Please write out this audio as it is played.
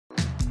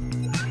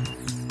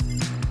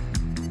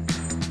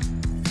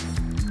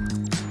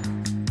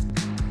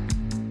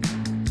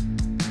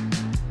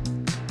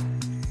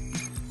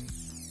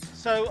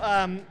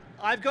So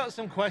I've got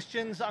some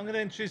questions. I'm going to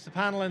introduce the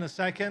panel in a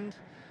second.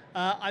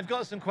 I've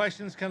got some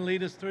questions can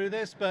lead us through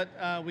this, but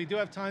we do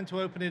have time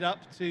to open it up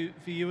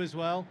for you as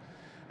well.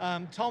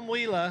 Tom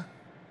Wheeler,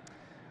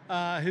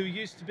 who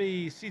used to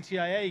be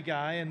CTIA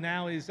guy and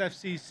now is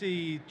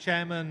FCC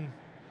chairman,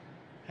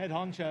 head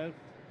honcho,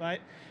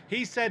 right?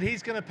 He said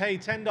he's going to pay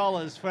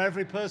 $10 for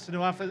every person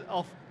who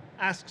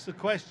asks a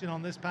question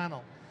on this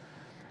panel,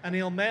 and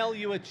he'll mail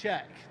you a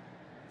check.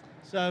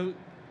 So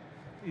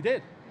he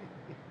did.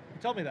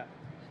 He told me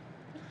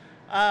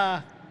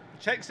that.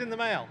 Check's in the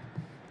mail.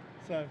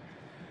 So,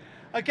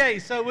 okay,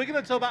 so we're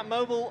going to talk about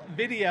mobile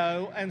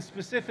video and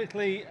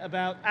specifically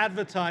about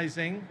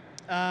advertising.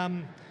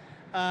 I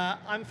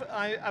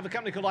have a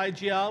company called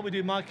IGR. We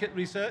do market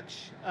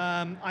research.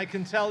 I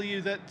can tell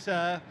you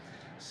that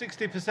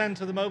 60%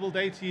 of the mobile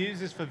data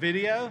used is for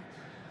video.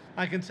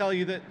 I can tell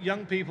you that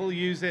young people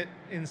use it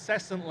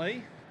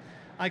incessantly.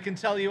 I can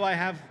tell you I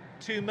have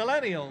two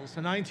millennials,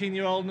 a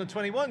 19-year-old and a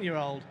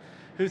 21-year-old,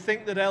 who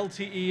think that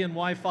LTE and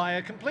Wi-Fi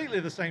are completely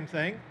the same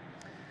thing.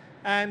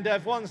 And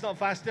if one's not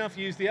fast enough,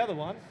 use the other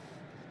one.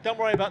 Don't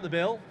worry about the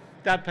bill.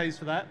 Dad pays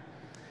for that.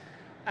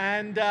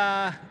 And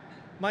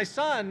my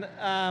son,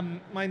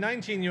 my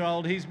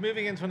 19-year-old, he's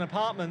moving into an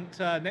apartment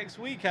next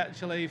week,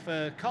 actually,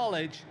 for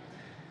college.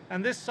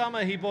 And this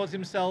summer, he bought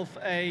himself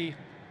a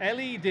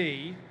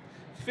LED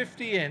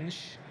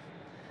 50-inch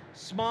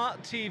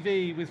smart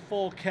TV with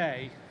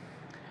 4K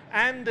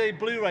and a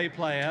Blu-ray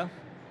player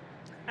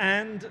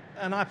and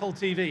an Apple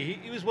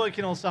TV. He was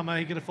working all summer.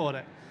 He could afford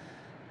it.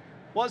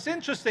 What's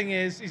interesting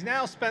is he's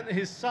now spent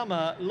his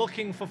summer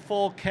looking for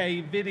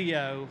 4K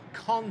video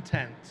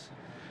content.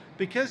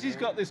 Because he's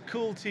got this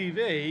cool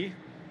TV,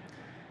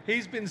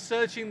 he's been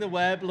searching the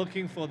web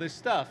looking for this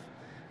stuff.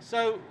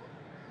 So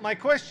my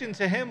question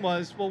to him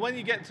was, well, when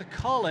you get to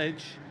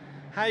college,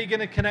 how are you going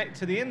to connect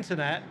to the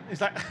internet?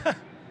 He's like,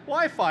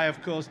 Wi-Fi,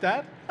 of course,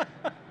 Dad.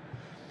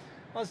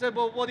 I said,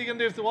 well, what are you going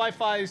to do if the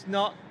Wi-Fi is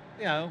not,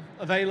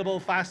 available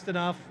fast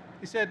enough?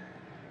 He said,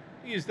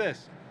 use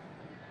this.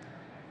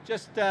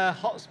 Just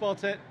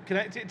hotspot it,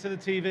 connect it to the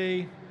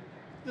TV.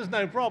 There's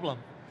no problem.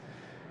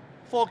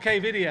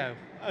 4K video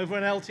over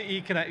an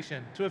LTE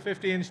connection to a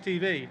 50-inch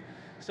TV.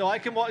 So I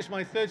can watch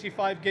my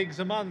 35 gigs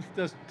a month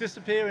just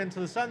disappear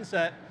into the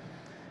sunset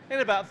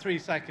in about 3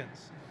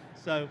 seconds.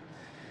 So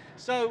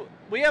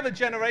we have a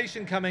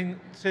generation coming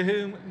to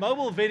whom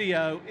mobile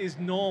video is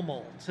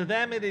normal. To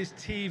them, it is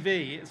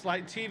TV. It's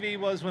like TV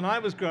was when I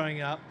was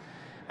growing up,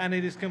 and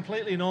it is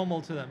completely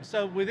normal to them.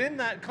 So within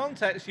that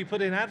context, you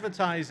put in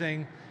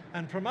advertising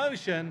and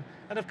promotion,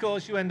 and of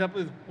course, you end up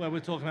with where we're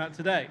talking about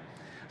today.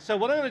 So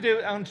what I'm going to do,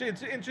 I'm going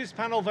to introduce the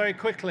panel very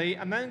quickly,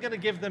 and then I'm going to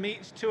give them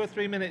each 2 or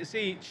 3 minutes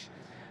each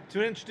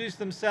to introduce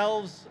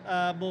themselves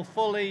more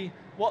fully,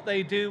 what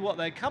they do, what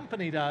their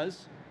company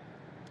does.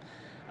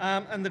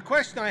 And the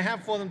question I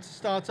have for them to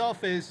start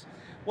off is,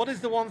 what is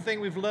the one thing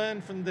we've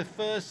learned from the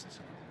first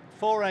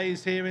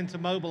forays here into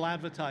mobile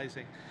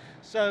advertising?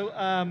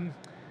 So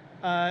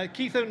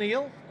Keith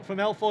O'Neill from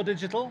L4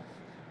 Digital,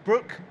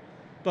 Brooke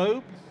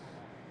Bobe,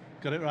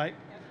 got it right,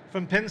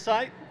 from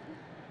Pinsight,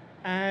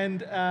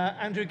 and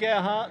Andrew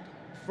Gerhardt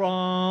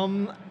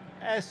from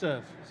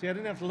AerServ. See, I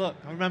didn't have to look,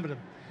 I remembered him.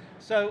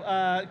 So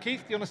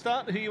Keith, do you want to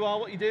start, who you are,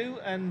 what you do,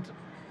 and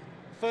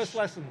first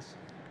lessons?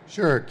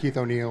 Sure, Keith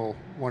O'Neill,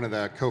 one of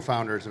the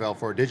co-founders of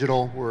L4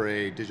 Digital. We're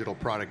a digital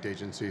product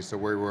agency, so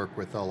we work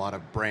with a lot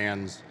of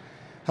brands,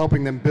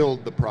 helping them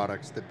build the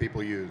products that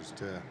people use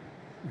to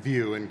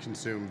view and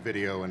consume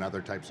video and other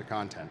types of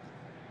content.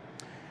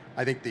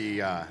 I think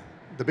the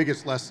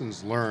biggest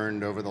lessons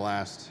learned over the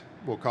last,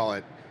 we'll call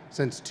it,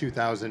 since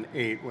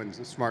 2008, when the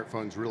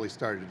smartphones really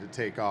started to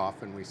take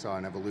off and we saw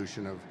an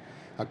evolution of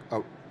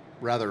a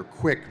rather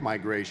quick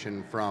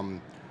migration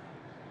from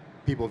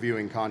people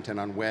viewing content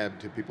on web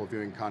to people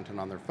viewing content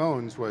on their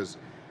phones, was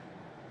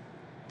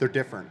they're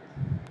different.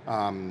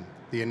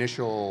 The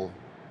initial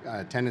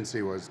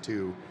tendency was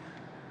to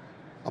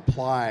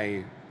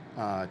apply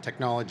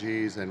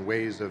technologies and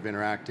ways of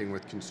interacting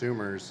with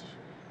consumers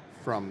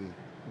from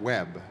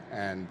web,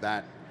 and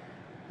that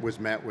was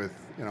met with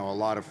a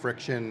lot of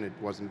friction. It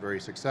wasn't very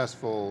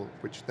successful,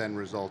 which then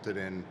resulted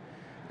in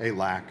a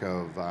lack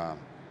of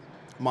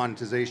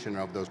monetization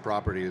of those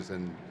properties,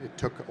 and it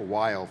took a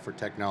while for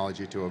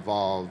technology to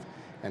evolve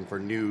and for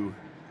new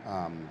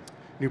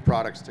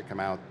products to come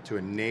out to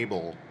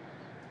enable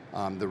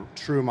the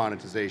true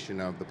monetization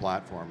of the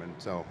platform. And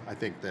so I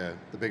think the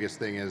biggest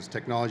thing is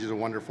technology is a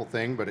wonderful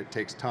thing, but it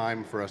takes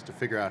time for us to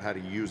figure out how to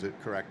use it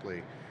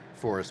correctly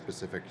for a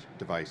specific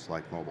device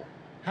like mobile.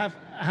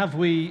 Have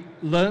we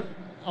learned?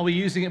 Are we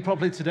using it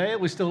properly today? Or are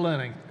we still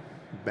learning?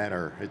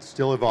 Better. It's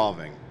still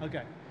evolving.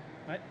 Okay.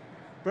 Right.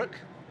 Brooke?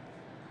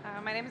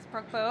 My name is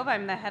Brooke Bobe.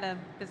 I'm the head of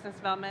business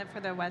development for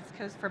the West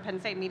Coast for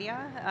Pinsight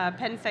Media.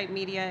 Pinsight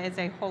Media is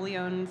a wholly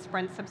owned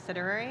Sprint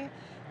subsidiary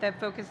that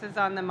focuses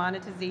on the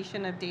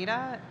monetization of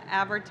data,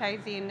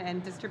 advertising,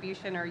 and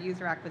distribution or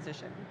user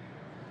acquisition.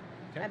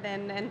 Okay. And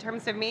then in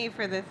terms of me,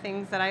 for the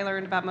things that I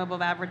learned about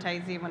mobile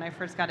advertising when I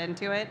first got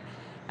into it,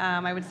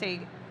 I would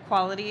say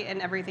quality in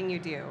everything you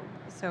do.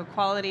 So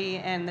quality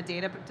in the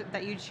data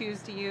that you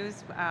choose to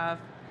use,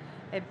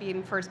 it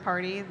being first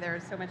party,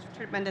 there's so much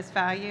tremendous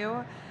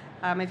value.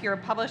 If you're a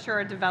publisher or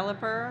a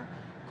developer,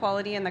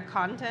 quality in the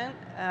content.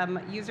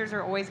 Users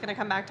are always going to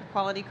come back to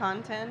quality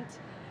content.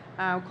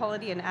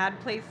 Quality in ad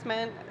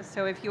placement.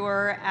 So if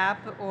your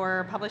app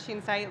or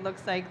publishing site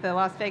looks like the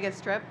Las Vegas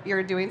Strip,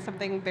 you're doing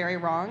something very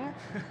wrong.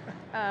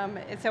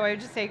 So I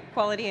would just say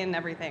quality in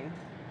everything.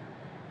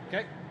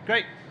 Okay,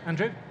 great.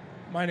 Andrew?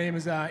 My name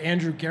is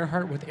Andrew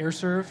Gerhardt with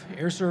AerServ.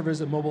 AerServ is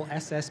a mobile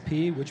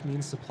SSP, which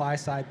means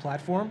supply-side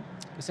platform.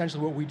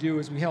 Essentially what we do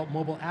is we help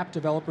mobile app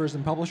developers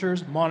and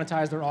publishers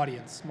monetize their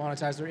audience,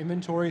 monetize their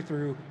inventory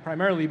through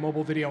primarily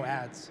mobile video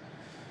ads.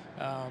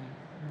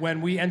 When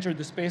we entered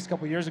the space a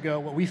couple years ago,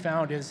 what we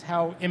found is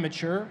how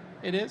immature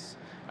it is.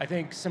 I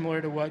think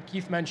similar to what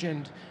Keith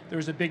mentioned,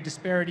 there's a big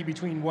disparity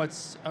between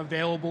what's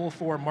available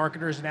for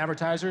marketers and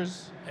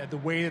advertisers, the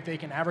way that they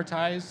can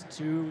advertise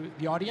to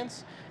the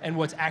audience, and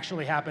what's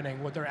actually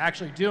happening. What they're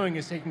actually doing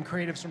is taking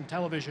creatives from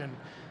television,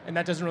 and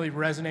that doesn't really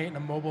resonate in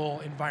a mobile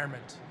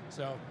environment.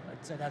 So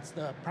I'd say that's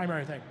the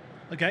primary thing.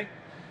 Okay,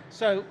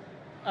 so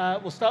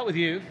we'll start with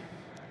you.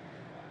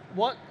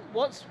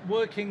 What's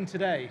working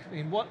today? I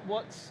mean,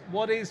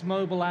 what is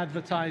mobile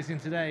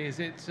advertising today? Is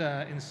it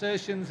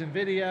insertions in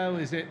video?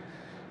 Is it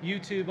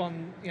YouTube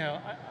on,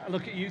 I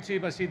look at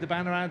YouTube, I see the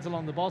banner ads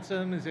along the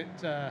bottom. Is it,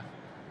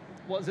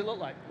 what does it look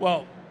like?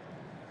 Well,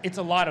 it's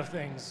a lot of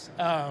things.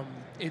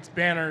 It's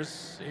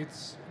banners,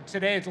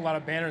 today it's a lot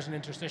of banners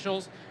and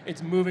interstitials.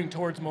 It's moving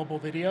towards mobile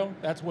video.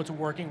 That's what's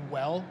working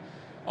well.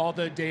 All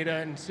the data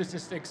and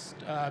statistics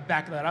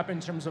back that up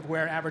in terms of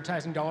where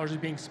advertising dollars are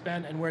being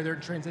spent and where they're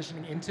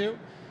transitioning into.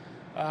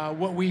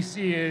 What we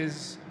see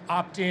is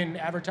opt-in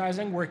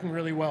advertising working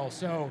really well.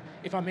 So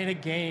if I'm in a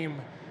game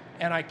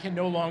and I can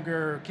no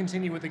longer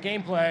continue with the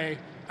gameplay,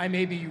 I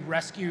may be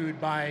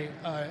rescued by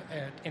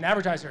an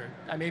advertiser.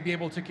 I may be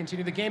able to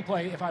continue the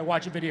gameplay if I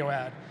watch a video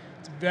ad.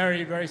 It's a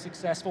very, very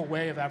successful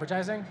way of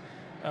advertising.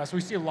 So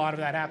we see a lot of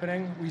that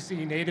happening. We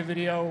see native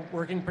video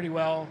working pretty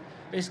well.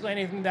 Basically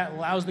anything that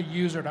allows the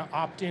user to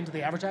opt into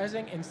the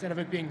advertising instead of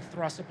it being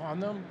thrust upon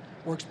them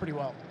works pretty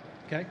well.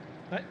 Okay.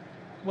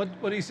 What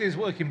do you see is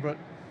working, Brooke,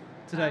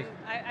 today?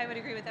 I would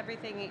agree with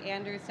everything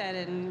Andrew said,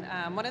 and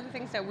one of the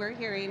things that we're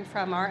hearing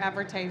from our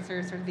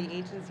advertisers or the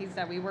agencies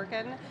that we work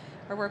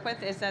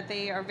with is that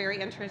they are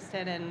very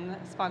interested in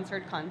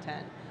sponsored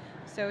content.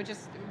 So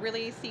just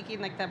really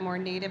seeking like that more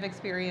native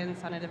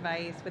experience on a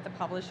device with the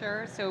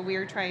publisher. So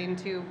we've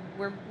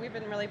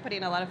been really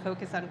putting a lot of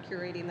focus on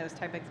curating those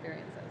type of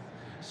experiences.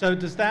 So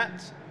does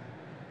that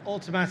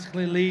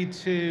automatically lead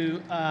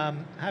to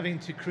having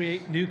to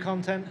create new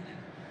content?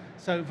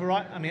 So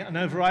I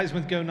know Verizon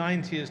with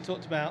Go90 has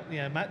talked about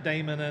Matt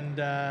Damon and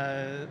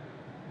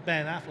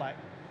Ben Affleck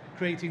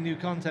creating new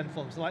content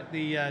for them. So like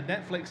the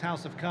Netflix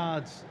House of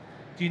Cards,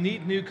 do you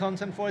need new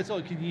content for it,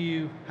 or can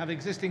you have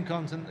existing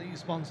content that you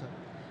sponsor?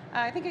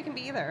 I think it can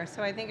be either.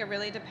 So I think it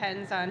really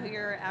depends on who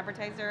your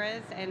advertiser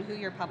is and who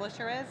your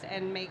publisher is,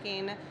 and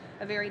making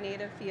a very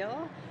native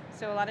feel.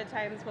 So a lot of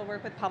times we'll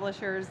work with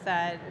publishers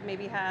that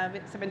maybe have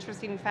some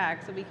interesting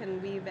facts, so we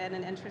can weave in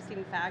an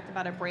interesting fact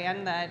about a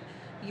brand that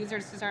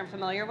users just aren't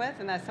familiar with,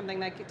 and that's something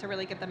that to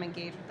really get them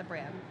engaged with the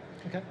brand.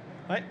 Okay.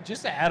 Right.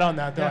 Just to add on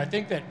that, though, I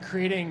think that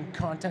creating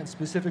content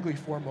specifically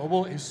for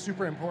mobile is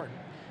super important.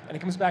 And it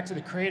comes back to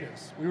the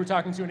creatives. We were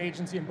talking to an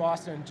agency in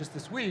Boston just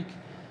this week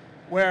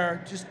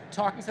where just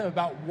talking to them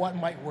about what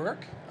might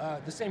work,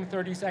 the same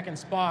 30-second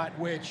spot,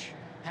 which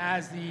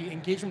has the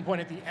engagement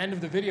point at the end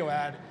of the video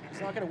ad, is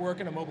not going to work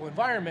in a mobile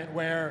environment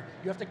where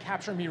you have to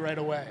capture me right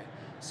away.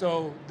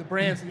 So the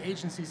brands and the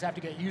agencies have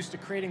to get used to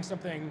creating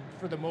something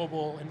for the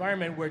mobile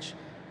environment which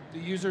the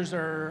users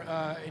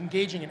are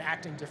engaging and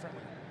acting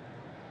differently.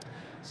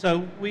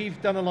 So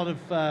we've done a lot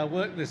of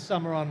work this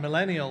summer on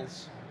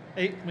millennials.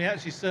 We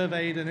actually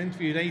surveyed and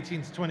interviewed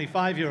 18 to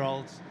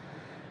 25-year-olds,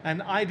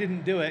 and I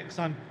didn't do it because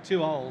I'm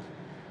too old,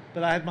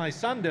 but I had my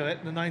son do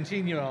it, the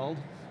 19-year-old,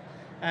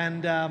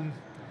 and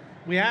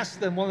we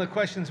asked them, one of the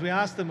questions we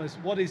asked them was,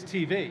 what is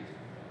TV?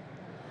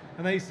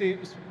 And they say,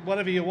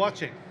 whatever you're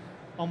watching,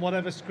 on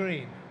whatever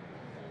screen,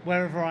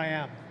 wherever I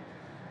am.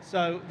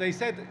 So they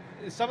said,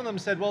 some of them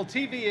said, well,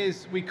 TV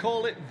is, we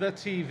call it the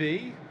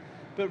TV,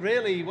 but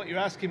really what you're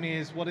asking me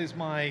is, what is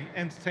my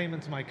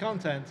entertainment and my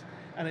content?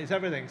 And it's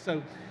everything.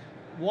 So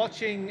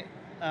watching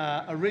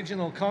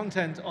original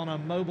content on a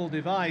mobile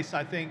device,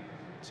 I think,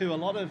 to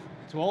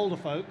older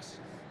folks,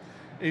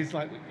 is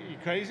like, you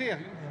crazy? I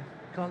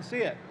can't see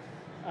it.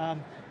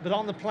 But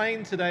on the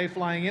plane today,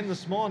 flying in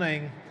this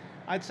morning,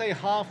 I'd say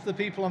half the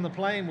people on the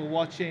plane were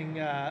watching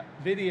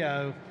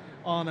video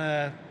on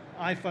a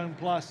iPhone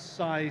Plus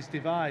size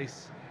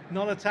device,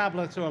 not a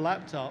tablet or a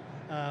laptop.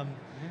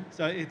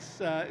 So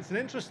it's an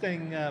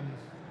interesting, it's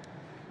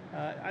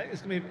going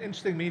to be an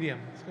interesting medium.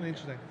 It's going to be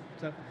interesting.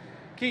 So,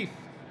 Keith,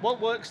 what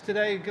works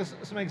today? Give us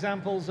some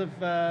examples of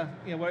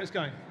where it's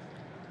going.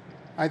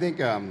 I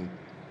think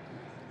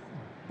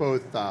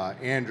both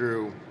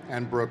Andrew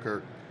and Brooke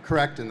are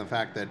correct in the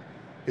fact that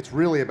it's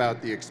really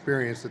about the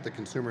experience that the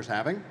consumer's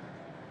having.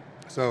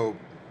 So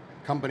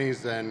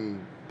companies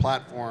and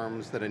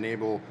platforms that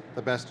enable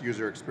the best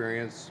user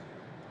experience,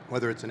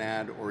 whether it's an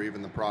ad or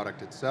even the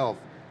product itself,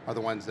 are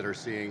the ones that are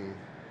seeing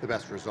the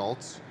best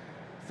results.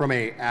 From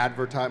a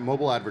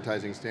mobile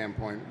advertising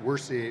standpoint, we're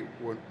seeing,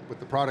 with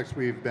the products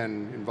we've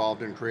been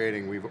involved in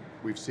creating,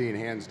 we've seen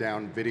hands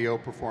down video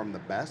perform the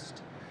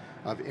best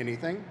of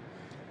anything,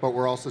 but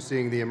we're also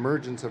seeing the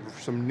emergence of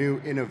some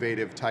new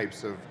innovative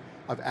types of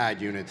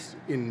ad units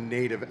in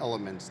native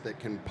elements that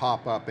can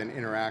pop up and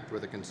interact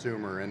with a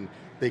consumer, and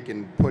they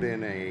can put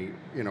in a,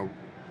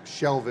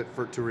 shelve it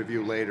to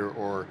review later,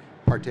 or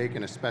partake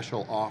in a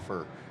special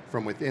offer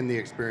from within the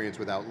experience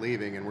without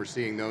leaving, and we're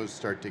seeing those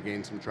start to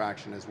gain some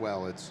traction as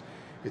well. It's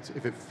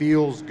if it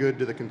feels good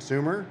to the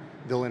consumer,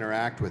 they'll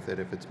interact with it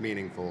if it's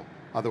meaningful.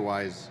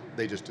 Otherwise,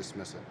 they just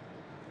dismiss it.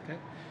 Okay.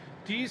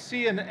 Do you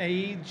see an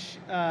age?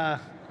 I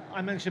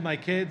mentioned my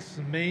kids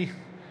and me.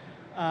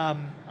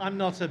 I'm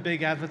not a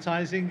big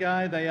advertising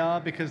guy. They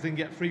are, because they can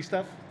get free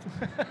stuff.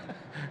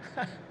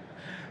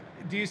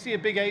 Do you see a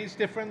big age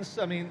difference?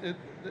 I mean,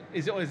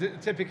 is it a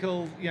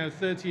typical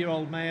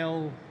 30-year-old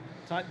male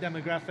type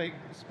demographic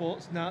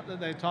sports nut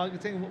that they're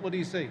targeting? What do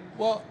you see?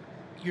 Well,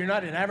 you're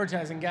not an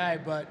advertising guy,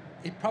 but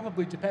it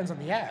probably depends on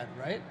the ad,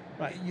 right?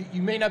 Right.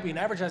 You may not be an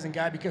advertising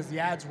guy because the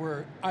ads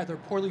were either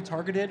poorly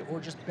targeted or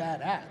just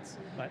bad ads.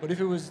 Right. But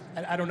if it was,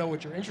 I don't know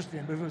what you're interested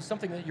in, but if it was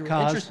something that you were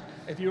Cars.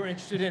 if you were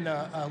interested in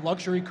a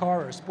luxury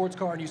car or a sports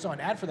car and you saw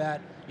an ad for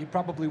that, you'd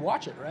probably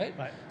watch it, right?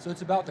 Right. So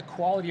it's about the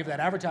quality of that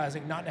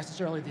advertising, not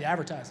necessarily the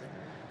advertising.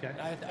 Okay.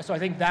 So I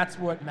think that's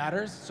what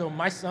matters. So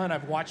my son,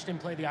 I've watched him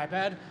play the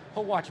iPad.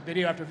 He'll watch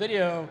video after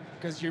video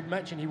because you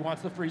mentioned he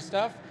wants the free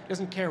stuff. He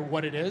doesn't care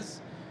what it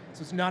is.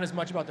 So it's not as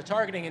much about the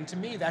targeting. And to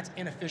me, that's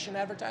inefficient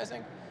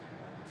advertising.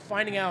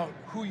 Finding out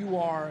who you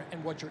are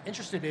and what you're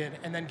interested in,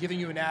 and then giving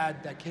you an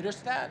ad that caters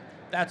to that,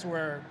 that's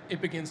where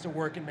it begins to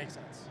work and make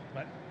sense.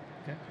 Right.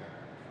 Okay.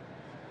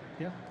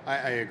 Yeah.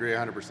 I agree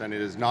 100%. It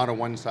is not a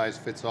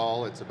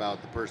one-size-fits-all. It's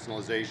about the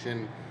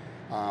personalization,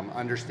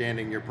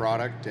 understanding your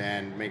product,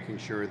 and making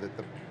sure that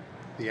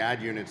the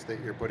ad units that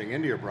you're putting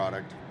into your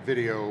product,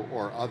 video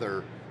or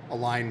other,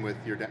 align with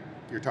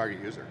your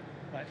target user.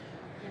 Right.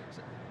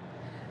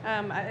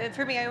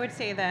 For me, I would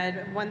say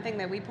that one thing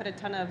that we put a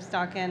ton of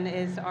stock in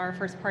is our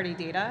first-party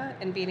data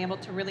and being able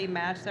to really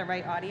match the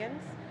right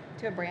audience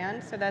to a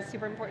brand. So that's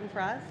super important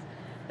for us.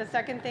 The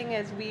second thing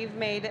is we've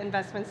made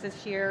investments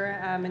this year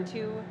in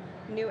 2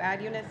 new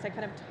ad units that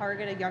kind of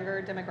target a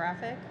younger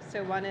demographic.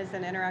 So one is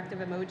an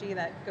interactive emoji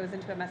that goes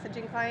into a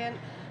messaging client,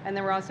 and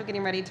then we're also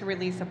getting ready to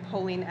release a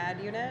polling ad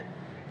unit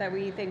that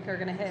we think are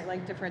going to hit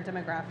like different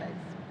demographics.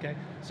 Okay.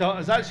 So I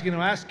was actually going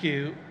to ask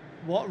you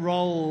what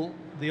role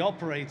the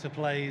operator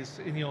plays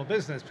in your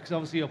business, because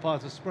obviously you're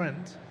part of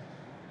Sprint,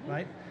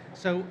 right?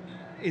 So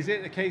is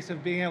it a case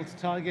of being able to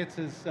target,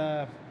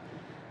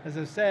 as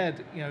I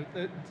said,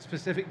 the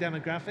specific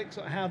demographics?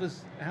 Or how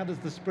does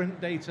the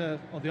Sprint data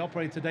or the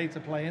operator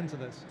data play into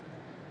this?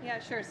 Yeah,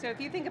 sure. So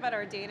if you think about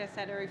our data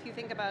set, or if you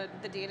think about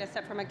the data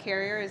set from a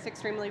carrier, is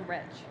extremely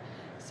rich.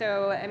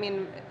 So, I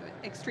mean,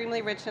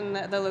 extremely rich in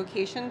the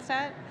location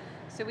set.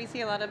 So we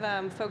see a lot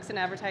of folks in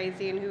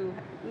advertising who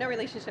no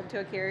relationship to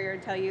a carrier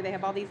tell you they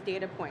have all these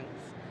data points.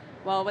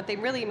 Well, what they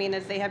really mean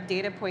is they have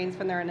data points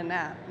when they're in an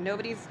app.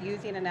 Nobody's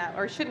using an app,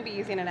 or shouldn't be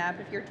using an app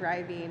if you're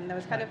driving,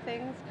 those kind of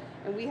things.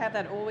 And we have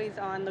that always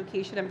on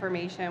location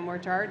information,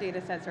 which our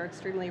data sets are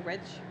extremely rich.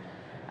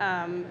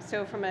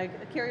 So from a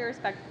carrier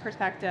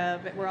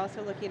perspective, we're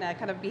also looking at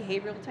kind of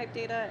behavioral type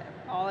data,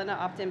 all in an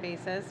opt-in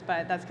basis,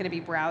 but that's going to be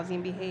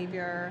browsing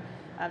behavior,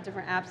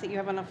 different apps that you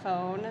have on a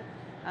phone.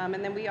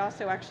 And then we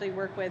also actually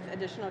work with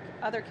additional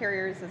other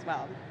carriers as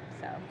well.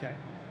 So. Okay.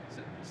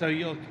 So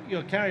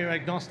you're carrier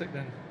agnostic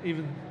then,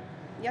 even?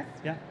 Yes.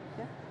 Yeah.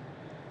 Yeah.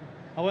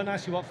 I won't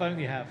ask you what phone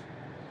you have.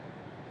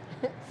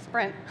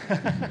 Sprint.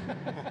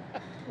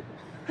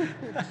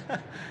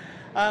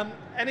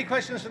 Any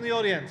questions from the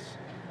audience?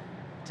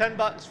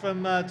 $10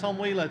 from Tom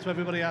Wheeler to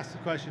everybody who asks a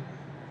question.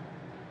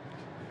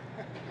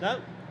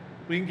 No?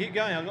 We can keep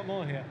going. I've got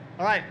more here.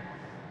 All right.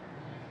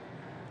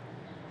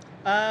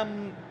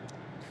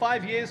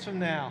 5 years from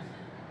now,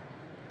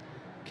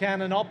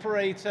 can an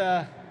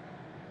operator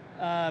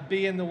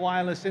be in the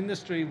wireless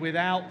industry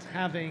without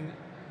having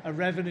a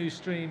revenue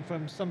stream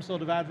from some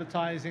sort of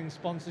advertising,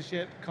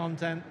 sponsorship,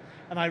 content?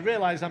 And I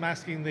realize I'm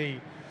asking the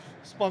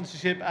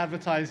sponsorship,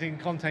 advertising,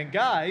 content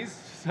guys,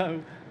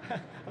 so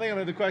I think I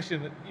know the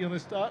question. You want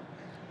to start?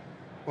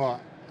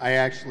 Well, I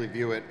actually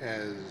view it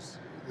as,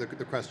 the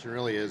question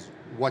really is,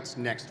 what's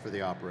next for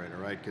the operator,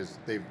 right? Because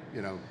they've,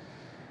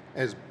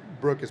 as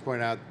Brooke has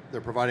pointed out, they're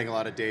providing a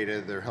lot of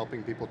data, they're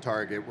helping people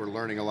target, we're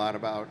learning a lot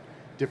about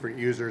different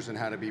users and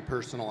how to be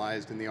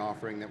personalized in the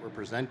offering that we're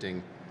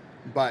presenting.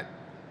 But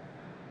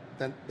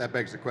that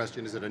begs the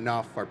question, is it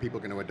enough? Are people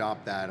going to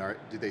adopt that?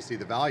 Do they see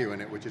the value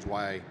in it? Which is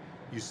why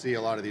you see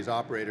a lot of these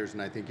operators,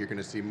 and I think you're going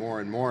to see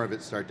more and more of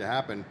it start to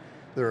happen.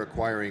 They're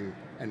acquiring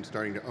and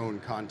starting to own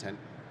content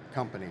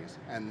companies.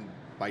 And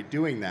by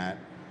doing that,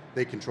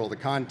 they control the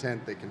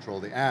content, they control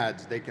the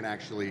ads, they can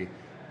actually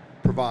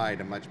provide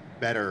a much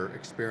better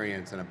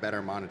experience and a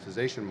better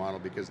monetization model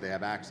because they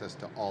have access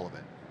to all of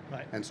it.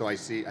 Right. And so I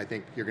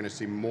think you're going to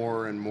see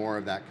more and more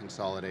of that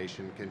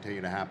consolidation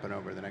continue to happen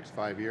over the next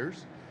 5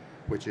 years,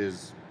 which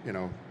is, you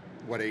know,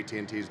 what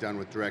AT&T's done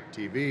with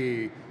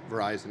DirecTV,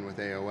 Verizon with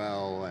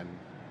AOL, and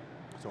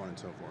so on and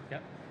so forth.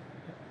 Yep.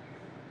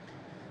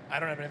 I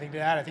don't have anything to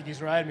add. I think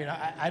he's right. I mean,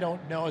 I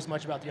don't know as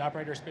much about the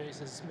operator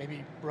space as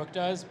maybe Brooke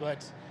does,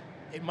 but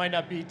it might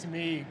not be to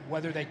me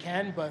whether they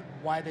can, but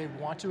why they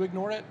want to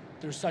ignore it.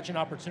 There's such an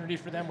opportunity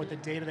for them with the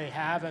data they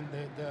have and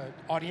the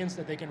audience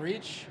that they can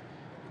reach.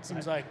 It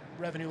seems like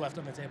revenue left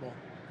on the table.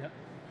 Yep.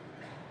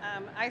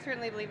 I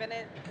certainly believe in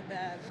it.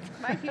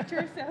 It's my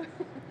future, so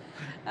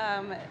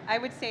I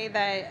would say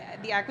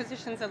that the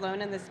acquisitions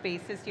alone in the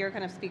space this year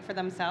kind of speak for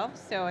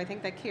themselves. So I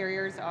think that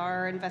carriers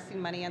are investing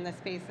money in this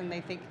space and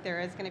they think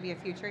there is going to be a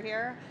future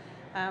here.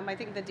 I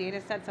think the data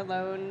sets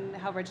alone,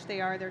 how rich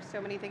they are, there's so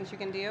many things you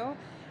can do.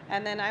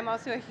 And then I'm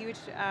also a huge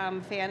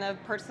fan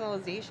of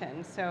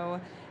personalization.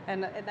 So,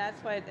 and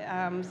that's what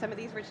some of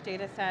these rich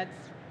data sets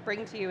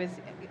bring to you is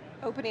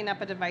opening up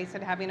a device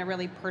and having a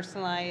really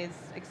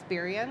personalized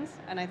experience.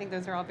 And I think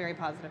those are all very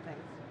positive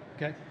things.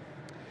 Okay.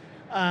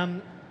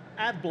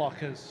 Ad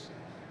blockers.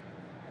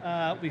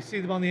 We see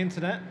them on the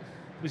internet.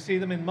 We see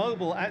them in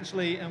mobile.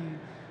 Actually,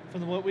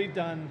 from the work we've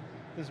done,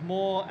 there's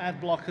more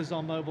ad blockers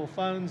on mobile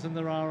phones than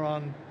there are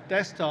on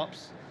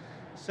desktops,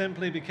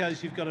 simply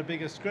because you've got a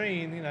bigger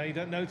screen. You know, you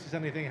don't notice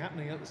anything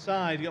happening at the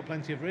side. You've got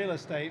plenty of real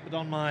estate, but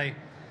on my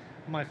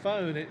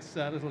phone, it's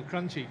a little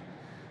crunchy.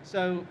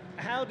 So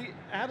how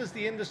does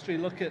the industry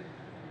look at,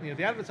 you know,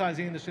 the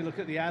advertising industry look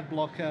at the ad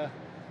blocker?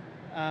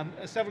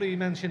 Several of you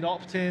mentioned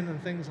opt-in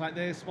and things like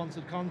this,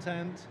 sponsored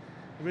content,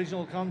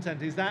 original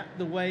content. Is that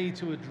the way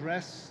to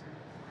address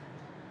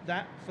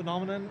that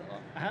phenomenon?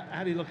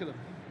 How do you look at them?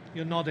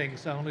 You're nodding,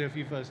 so I'll leave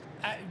you first.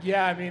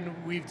 Yeah, I mean,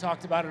 we've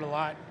talked about it a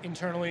lot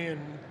internally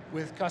and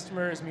with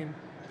customers. I mean,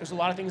 there's a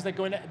lot of things that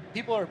go into,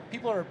 people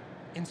are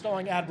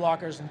installing ad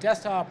blockers in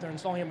desktop, they're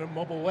installing them in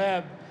mobile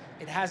web.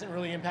 It hasn't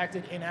really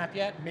impacted in-app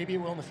yet. Maybe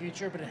it will in the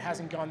future, but it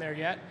hasn't gone there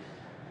yet.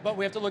 But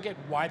we have to look at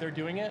why they're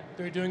doing it.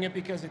 They're doing it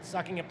because it's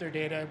sucking up their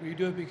data. We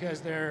do it because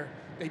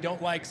they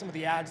don't like some of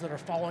the ads that are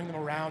following them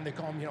around. They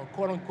call them, you know,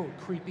 quote unquote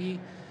creepy,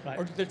 right,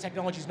 or the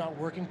technology's not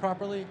working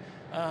properly.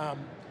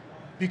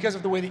 Because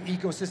of the way the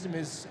ecosystem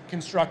is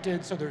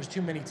constructed, so there's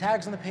too many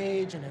tags on the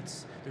page, and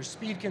there's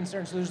speed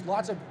concerns. So there's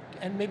lots of,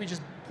 and maybe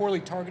just poorly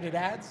targeted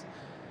ads.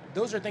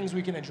 Those are things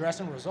we can address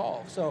and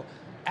resolve. So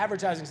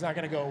advertising's not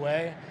going to go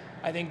away.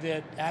 I think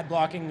that ad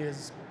blocking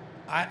is,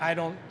 I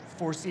don't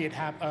foresee it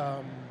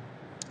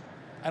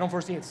I don't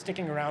foresee it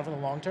sticking around for the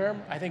long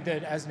term. I think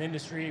that as an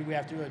industry, we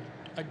have to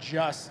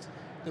adjust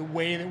the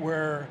way that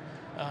we're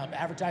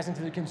advertising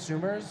to the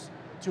consumers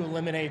to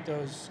eliminate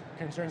those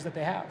concerns that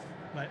they have.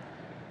 Right.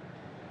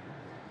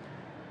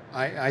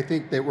 I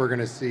think that we're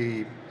going to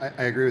see,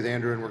 I agree with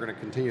Andrew, and we're going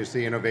to continue to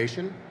see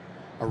innovation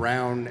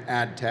around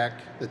ad tech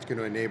that's going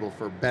to enable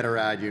for better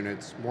ad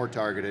units, more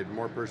targeted,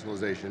 more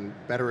personalization,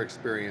 better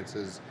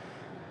experiences.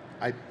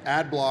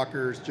 Ad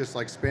blockers, just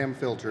like spam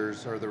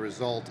filters, are the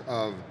result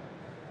of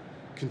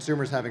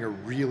consumers having a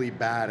really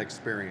bad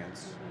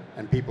experience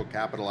and people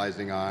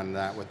capitalizing on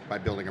that by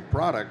building a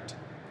product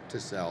to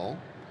sell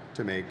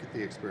to make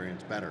the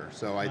experience better.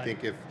 So I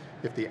think if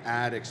the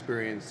ad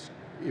experience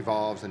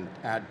evolves and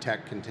ad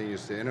tech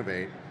continues to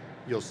innovate,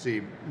 you'll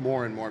see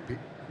more and more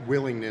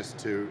willingness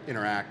to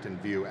interact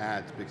and view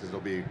ads because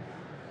it'll be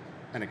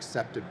an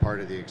accepted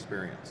part of the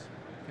experience.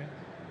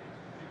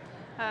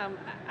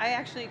 I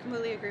actually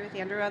completely agree with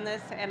Andrew on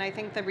this, and I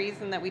think the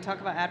reason that we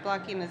talk about ad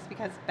blocking is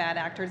because bad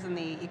actors in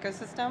the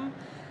ecosystem.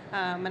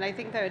 And I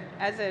think that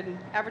as an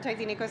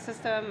advertising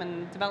ecosystem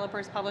and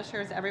developers,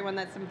 publishers, everyone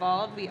that's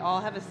involved, we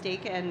all have a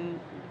stake in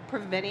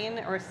preventing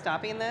or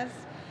stopping this.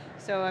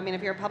 So, I mean,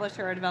 if you're a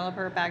publisher or a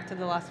developer, back to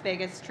the Las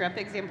Vegas Strip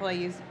example I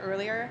used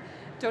earlier,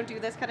 don't do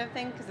this kind of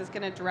thing because it's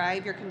going to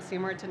drive your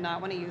consumer to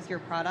not want to use your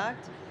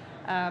product.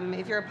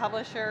 If you're a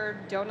publisher,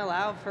 don't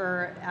allow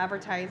for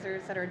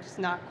advertisers that are just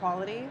not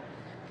quality,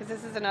 because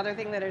this is another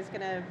thing that is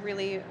going to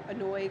really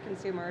annoy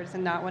consumers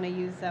and not want to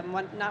use them,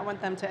 not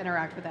want them to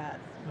interact with ads.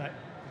 Right.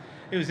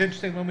 It was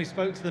interesting when we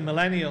spoke to the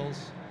millennials.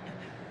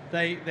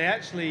 They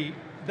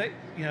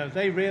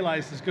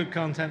realize there's good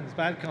content, there's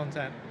bad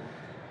content.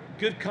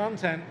 Good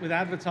content with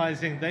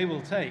advertising they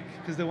will take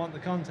because they want the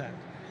content.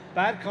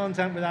 Bad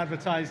content with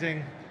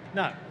advertising,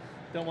 no,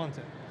 don't want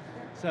it.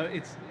 So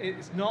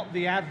it's not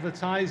the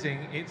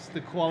advertising, it's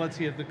the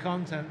quality of the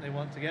content they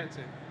want to get to.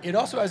 It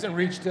also hasn't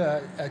reached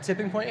a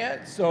tipping point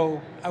yet. So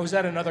I was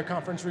at another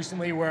conference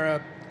recently where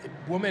a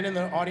woman in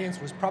the audience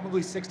was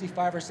probably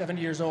 65 or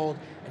 70 years old,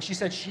 and she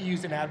said she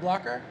used an ad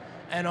blocker,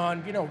 and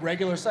on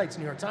regular sites,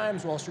 New York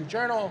Times, Wall Street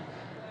Journal,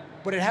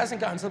 but it hasn't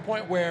gotten to the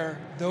point where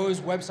those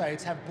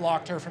websites have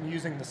blocked her from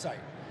using the site.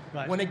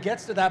 Right. When it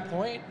gets to that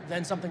point,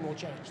 then something will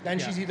change. Then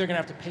she's either going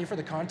to have to pay for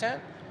the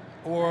content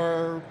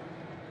or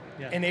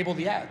enable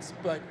the ads.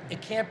 But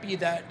it can't be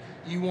that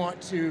you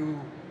want to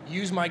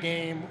use my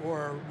game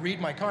or read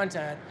my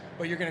content,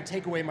 but you're going to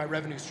take away my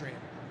revenue stream.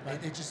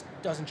 Right. It just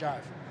doesn't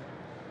jive.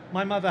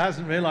 My mother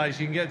hasn't realized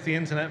you can get to the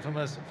internet from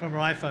her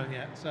iPhone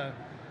yet, so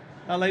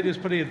that lady was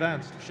pretty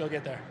advanced. She'll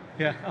get there.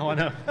 Yeah, oh, I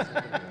know.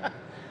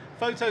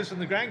 Photos from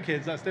the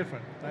grandkids, that's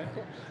different, right?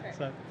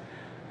 So,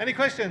 any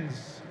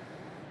questions?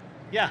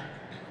 Yeah.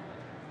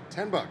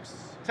 $10.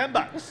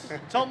 $10.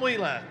 Tom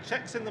Wheeler,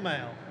 checks in the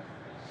mail.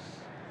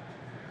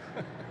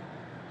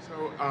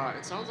 So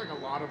it sounds like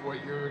a lot of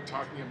what you're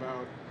talking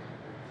about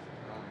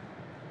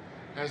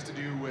has to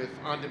do with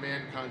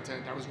on-demand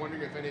content. I was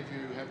wondering if any of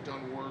you have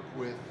done work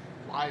with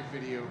live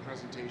video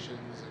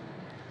presentations,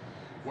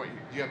 and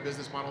do you have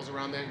business models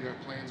around that? You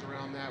have plans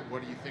around that?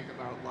 What do you think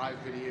about live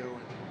video,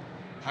 and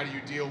how do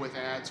you deal with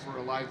ads for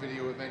a live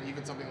video event,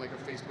 even something like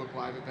a Facebook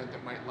Live event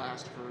that might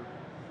last for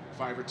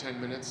 5 or 10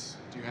 minutes?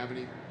 Do you have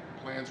any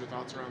plans or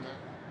thoughts around that?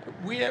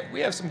 We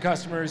have some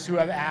customers who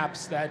have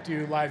apps that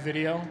do live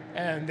video,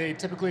 and they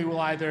typically will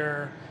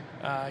either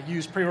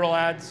use pre-roll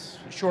ads,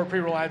 short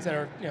pre-roll ads that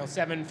are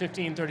 7,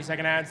 15,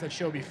 30-second ads that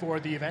show before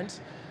the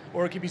event,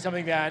 or it could be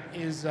something that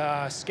is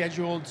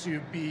scheduled to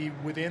be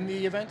within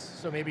the event,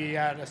 so maybe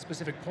at a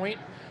specific point,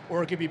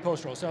 or it could be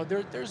post-roll. So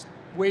there's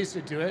ways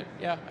to do it,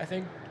 yeah, I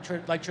think,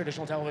 like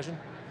traditional television.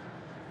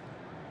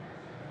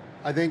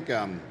 I think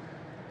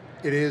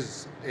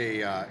it's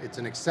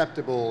an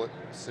acceptable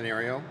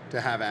scenario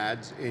to have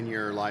ads in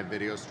your live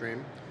video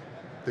stream.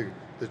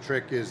 The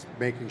trick is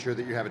making sure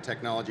that you have a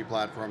technology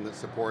platform that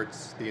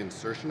supports the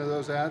insertion of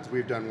those ads.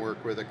 We've done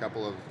work with a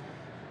couple of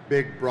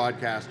big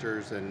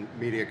broadcasters and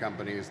media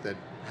companies that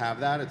have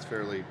that. It's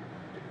fairly,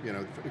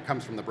 it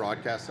comes from the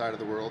broadcast side of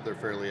the world. They're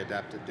fairly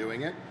adept at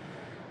doing it.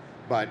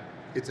 But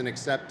it's an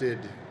accepted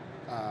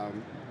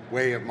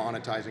way of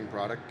monetizing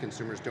product.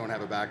 Consumers don't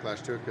have a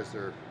backlash to it because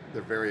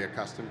they're very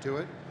accustomed to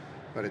it.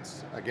 But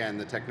it's, again,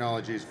 the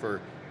technologies for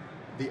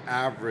the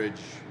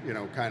average,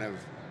 kind of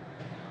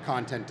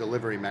content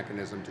delivery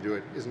mechanism to do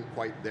it isn't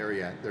quite there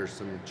yet. There's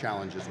some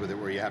challenges with it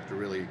where you have to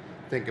really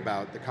think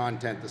about the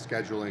content, the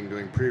scheduling,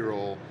 doing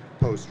pre-roll,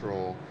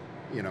 post-roll,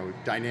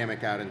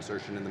 dynamic ad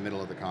insertion in the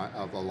middle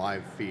of a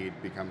live feed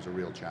becomes a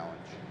real challenge.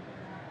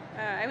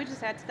 I would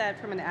just add to that,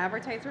 from an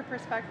advertiser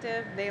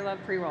perspective, they love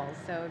pre-rolls.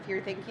 So if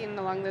you're thinking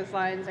along those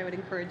lines, I would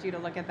encourage you to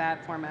look at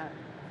that format.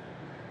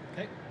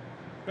 Okay,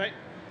 great.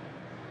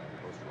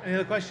 Any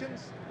other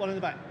questions? One in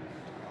the back.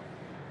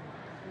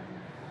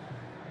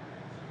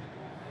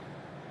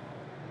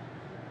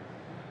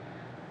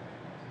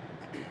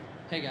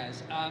 Hey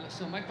guys,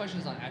 so my question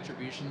is on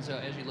attribution. So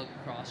as you look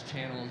across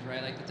channels,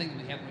 right, like the thing that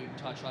we haven't even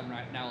touched on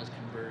right now is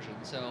conversion.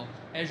 So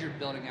as you're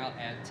building out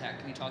ad tech,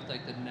 can you talk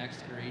like the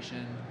next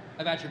iteration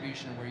of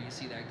attribution and where you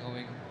see that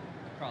going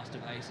across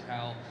device, and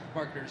how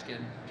marketers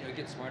can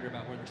get smarter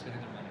about where they're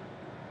spending their money?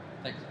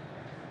 Thanks.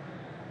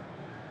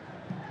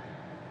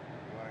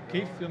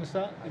 Keith, you want to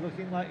start? You're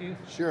looking like you.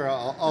 Sure,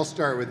 I'll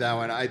start with that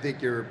one. I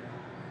think you're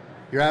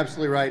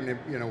absolutely right,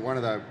 and one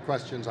of the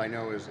questions I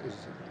know is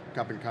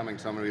up and coming,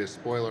 so I'm going to be a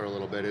spoiler a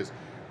little bit, is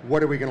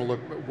what do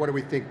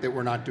we think that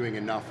we're not doing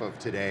enough of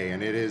today?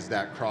 And it is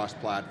that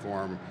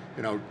cross-platform.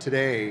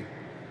 Today,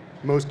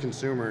 most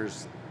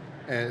consumers,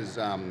 as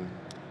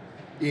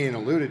Ian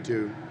alluded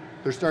to,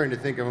 they're starting to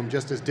think of them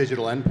just as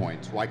digital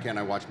endpoints. Why can't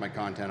I watch my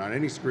content on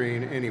any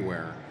screen,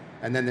 anywhere?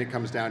 And then it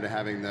comes down to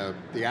having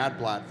the ad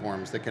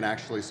platforms that can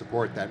actually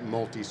support that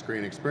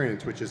multi-screen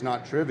experience, which is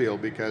not trivial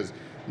because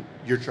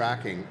the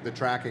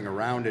tracking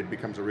around it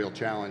becomes a real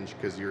challenge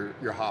because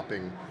you're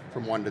hopping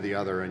from one to the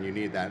other, and you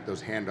need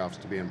those handoffs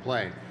to be in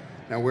play.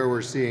 Now, where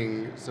we're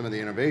seeing some of the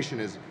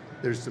innovation is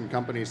there's some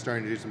companies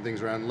starting to do some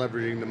things around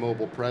leveraging the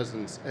mobile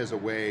presence as a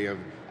way of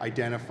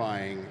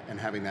identifying and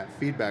having that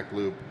feedback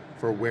loop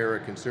for where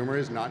a consumer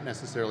is, not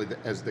necessarily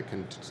as the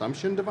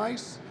consumption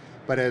device,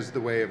 but as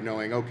the way of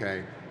knowing,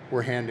 okay,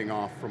 we're handing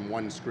off from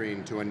one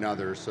screen to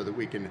another so that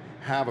we can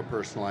have a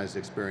personalized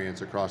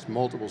experience across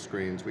multiple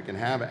screens. We can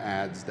have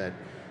ads that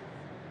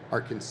are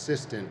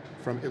consistent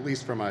at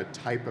least from a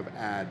type of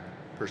ad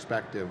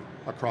perspective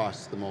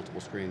across the multiple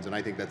screens. And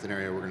I think that's an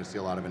area we're going to see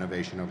a lot of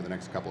innovation over the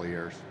next couple of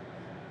years.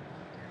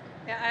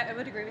 Yeah, I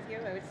would agree with you.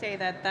 I would say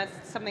that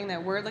that's something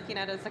that we're looking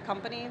at as a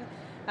company,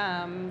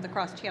 the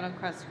cross-channel,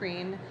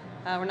 cross-screen.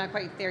 We're not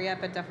quite there yet,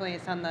 but definitely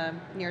it's on the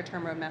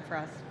near-term roadmap for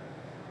us.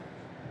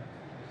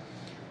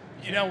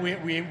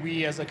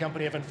 We as a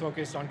company haven't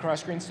focused on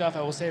cross-screen stuff.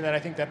 I will say that I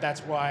think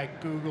that's why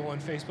Google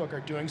and Facebook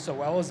are doing so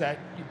well, is that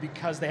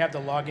because they have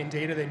the login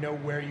data, they know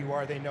where you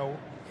are, they know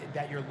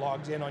that you're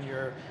logged in on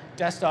your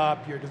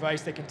desktop, your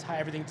device, they can tie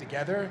everything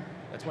together.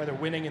 That's why they're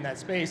winning in that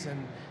space,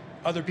 and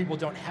other people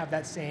don't have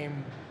that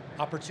same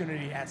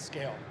opportunity at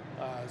scale.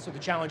 So the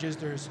challenge is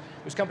there's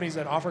companies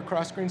that offer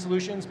cross-screen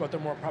solutions, but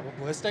they're more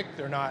probabilistic.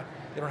 They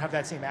don't have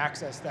that same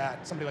access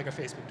that somebody like a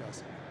Facebook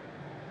does.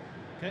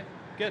 Okay,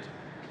 good.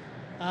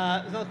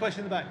 There's another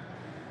question in the back.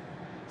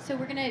 So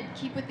we're going to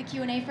keep with the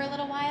Q&A for a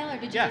little while, or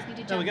did you guys need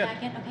to jump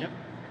back in? Okay. Yep.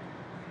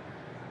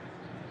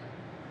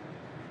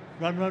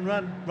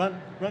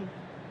 Run.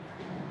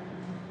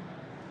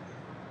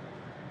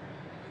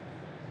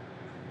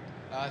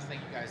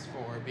 Thank you guys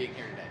for being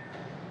here today.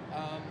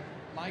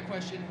 My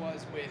question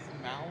was, with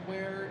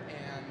malware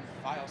and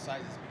file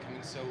sizes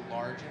becoming so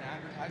large in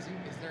advertising,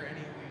 is there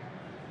any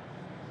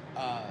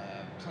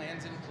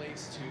plans in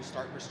place to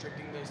start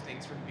restricting those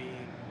things from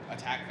being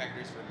attack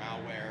vectors for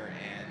malware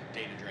and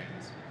data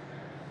drains?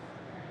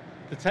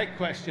 The tech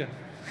question.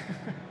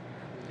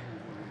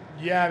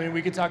 Yeah, I mean,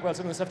 we could talk about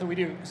some of the stuff that we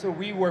do. So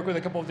we work with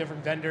a couple of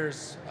different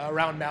vendors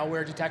around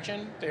malware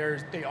detection.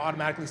 They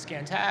automatically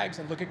scan tags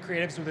and look at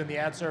creatives within the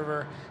ad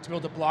server to be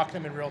able to block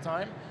them in real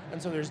time.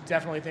 And so there's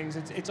definitely things,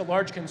 it's a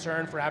large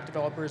concern for app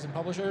developers and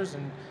publishers,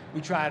 and we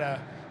try to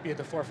be at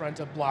the forefront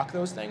to block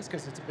those things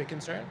because it's a big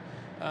concern.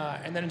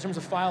 And then in terms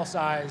of file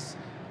size,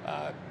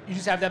 you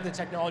just have to have the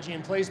technology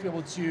in place to be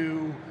able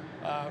to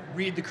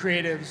read the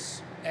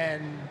creatives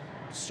and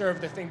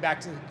serve the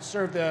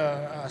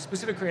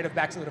specific creative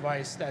back to the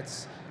device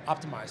that's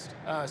optimized.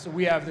 So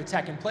we have the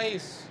tech in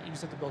place, you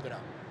just have to build it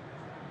up.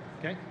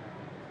 Okay.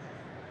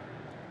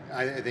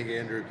 I think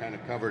Andrew kind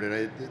of covered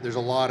it. There's a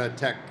lot of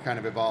tech kind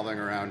of evolving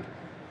around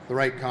the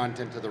right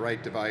content to the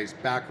right device,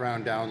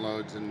 background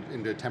downloads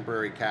into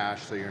temporary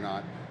cache so you're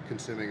not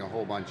consuming a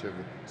whole bunch of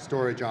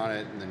storage on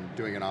it and then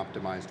doing an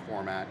optimized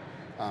format.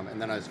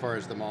 And then as far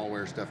as the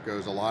malware stuff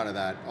goes, a lot of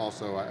that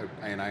also,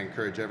 I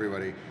encourage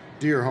everybody,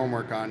 do your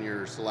homework on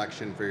your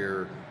selection for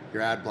your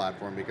ad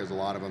platform, because a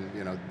lot of them,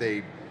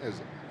 they,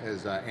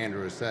 as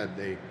Andrew has said,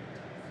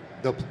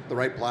 the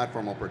right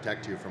platform will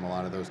protect you from a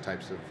lot of those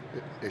types of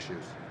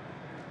issues.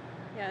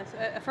 Yes,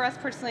 for us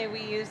personally,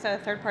 we use a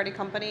third-party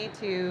company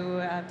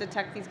to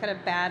detect these kind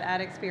of bad ad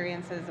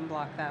experiences and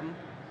block them.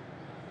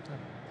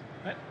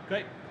 Right,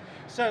 great.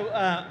 So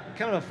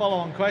kind of a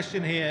follow-on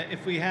question here.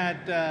 If we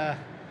had the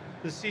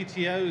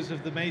CTOs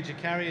of the major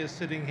carriers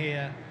sitting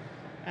here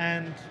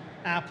and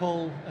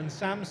Apple and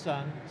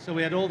Samsung, so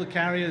we had all the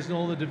carriers and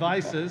all the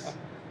devices,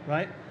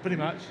 right, pretty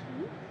much,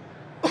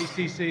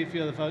 HTC, a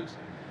few other folks,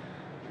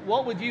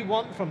 what would you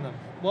want from them?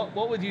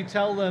 What would you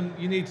tell them?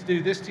 You need to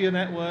do this to your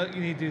network, you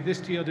need to do this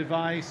to your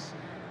device.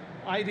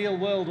 Ideal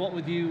world, what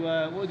would you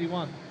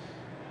want?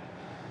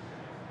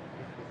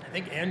 I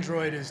think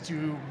Android is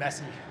too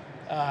messy.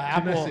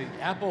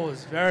 Apple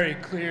is very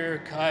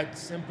clear cut,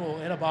 simple,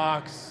 in a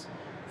box,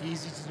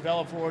 easy to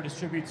develop for,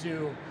 distribute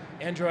to.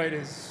 Android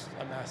is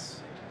a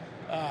mess.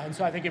 And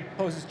so I think it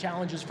poses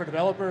challenges for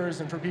developers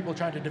and for people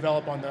trying to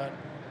develop on that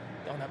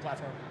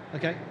platform.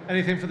 Okay,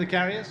 anything for the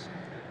carriers?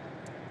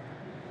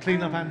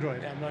 Clean up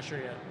Android. Yeah, I'm not sure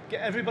yet.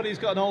 Everybody's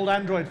got an old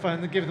Android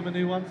phone, then give them a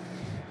new one.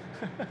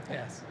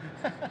 Yes.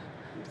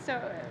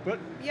 So,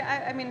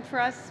 yeah, I mean, for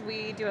us,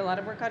 we do a lot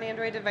of work on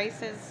Android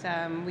devices.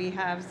 We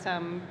have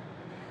some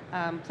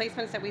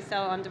placements that we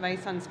sell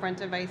on Sprint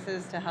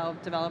devices to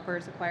help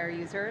developers acquire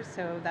users.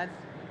 So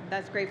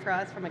that's great for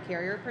us from a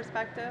carrier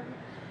perspective.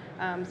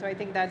 So I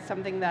think that's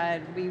something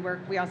that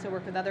we also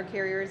work with other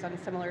carriers on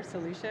similar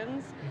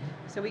solutions.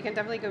 So we can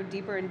definitely go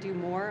deeper and do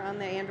more on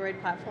the Android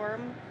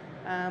platform.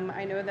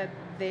 I know that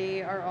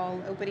they are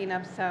all opening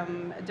up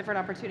some different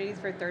opportunities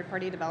for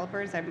third-party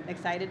developers. I'm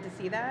excited to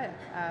see that.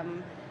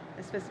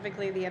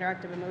 Specifically the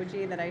interactive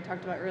emoji that I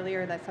talked about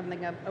earlier, that's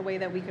something, a way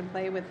that we can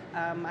play with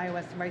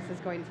iOS devices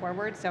going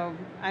forward. So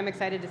I'm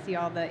excited to see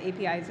all the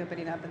APIs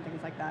opening up and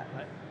things like that.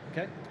 Right.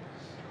 Okay.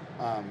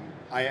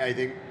 I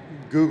think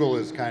Google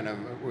is kind of,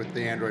 with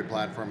the Android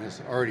platform,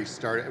 has already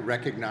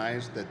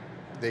recognized that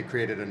they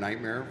created a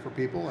nightmare for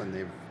people, and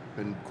they've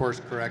been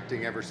course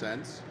correcting ever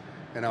since.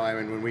 I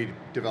mean, when we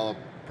develop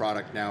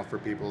product now for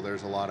people,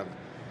 there's a lot of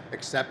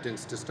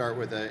acceptance to start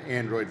with an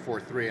Android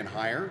 4.3 and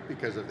higher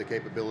because of the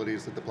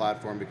capabilities of the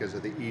platform, because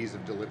of the ease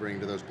of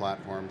delivering to those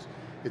platforms.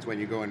 It's when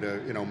you go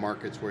into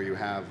markets where you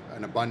have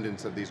an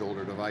abundance of these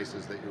older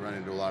devices that you run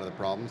into a lot of the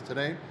problems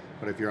today.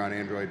 But if you're on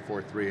Android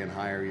 4.3 and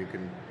higher, you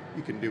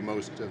can do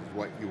most of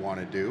what you want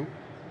to do.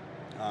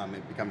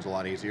 It becomes a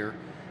lot easier.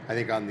 I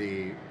think on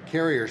the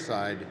carrier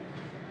side,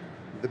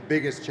 the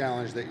biggest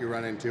challenge that you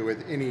run into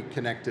with any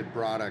connected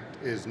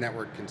product is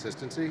network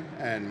consistency.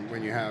 And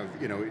when you have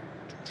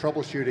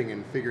troubleshooting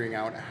and figuring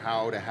out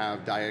how to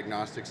have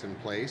diagnostics in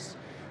place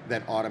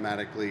that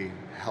automatically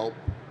help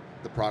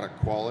the product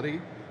quality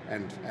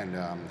and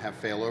have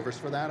failovers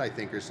for that, I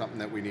think is something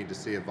that we need to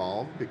see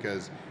evolve,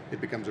 because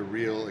it becomes a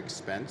real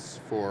expense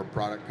for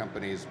product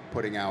companies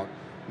putting out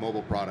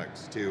mobile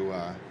products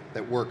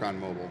that work on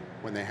mobile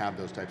when they have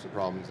those types of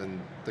problems, and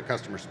the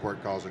customer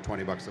support calls are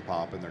 $20 a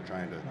pop, and they're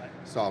trying to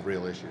solve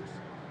real issues.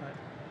 Right.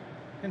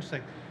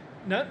 Interesting.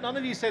 None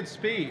of you said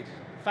speed,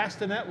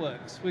 faster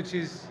networks, which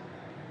is,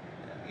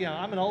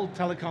 I'm an old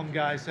telecom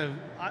guy, so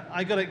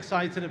I got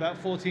excited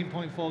about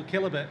 14.4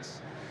 kilobits,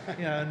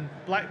 and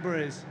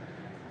Blackberries,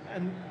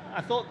 and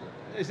I thought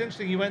it's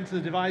interesting you went to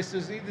the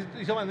devices. You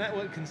talk about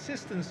network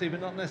consistency, but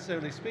not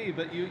necessarily speed.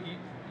 But you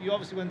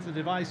obviously went to the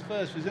device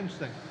first, which was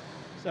interesting.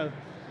 So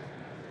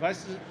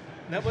devices,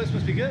 networks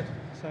must be good.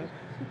 So,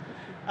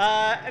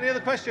 any other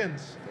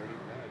questions?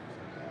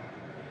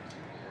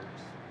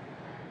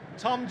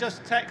 Tom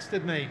just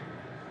texted me,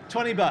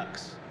 $20.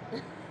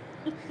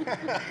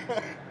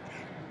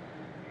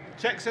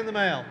 Checks in the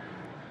mail.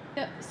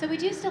 So we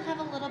do still have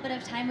a little bit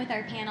of time with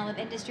our panel of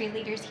industry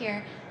leaders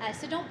here.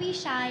 So don't be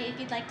shy if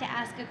you'd like to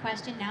ask a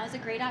question. Now is a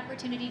great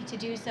opportunity to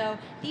do so.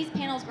 These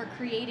panels were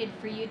created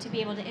for you to be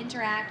able to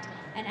interact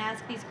and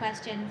ask these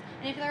questions.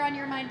 And if they're on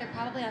your mind, they're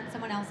probably on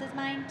someone else's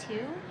mind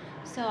too.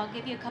 So I'll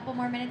give you a couple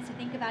more minutes to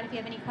think about if you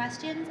have any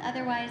questions.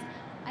 Otherwise,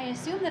 I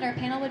assume that our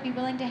panel would be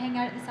willing to hang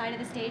out at the side of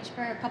the stage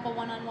for a couple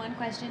one-on-one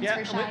questions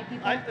for shy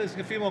people. There's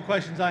a few more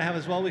questions I have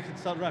as well. We can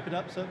start to wrap it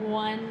up. So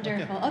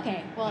wonderful.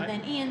 Okay. Well,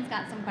 then Ian's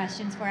got some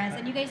questions for us,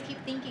 and you guys keep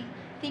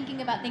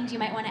thinking about things you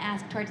might want to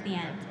ask towards the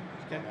end.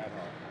 Okay.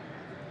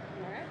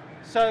 All right.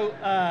 So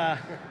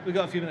we've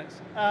got a few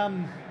minutes.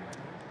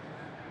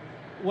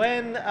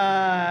 When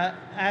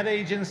ad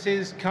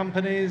agencies,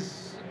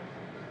 companies,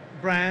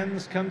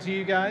 brands come to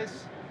you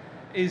guys,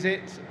 is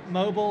it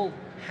mobile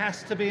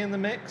has to be in the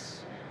mix?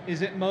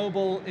 Is it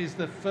mobile is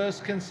the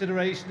first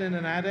consideration in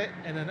an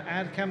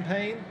ad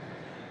campaign,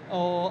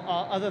 or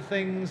are other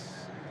things,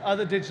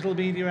 other digital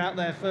media out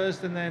there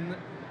first, and then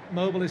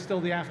mobile is still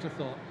the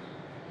afterthought?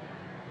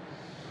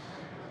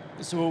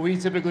 So what we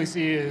typically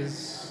see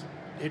is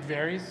it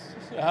varies.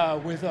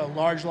 With a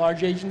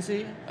large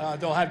agency,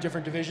 they'll have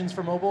different divisions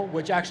for mobile,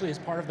 which actually is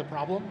part of the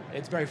problem.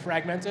 It's very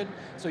fragmented.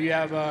 So you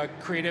have a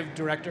creative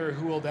director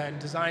who will then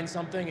design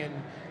something, and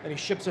then he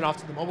ships it off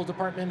to the mobile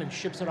department, and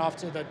ships it off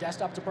to the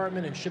desktop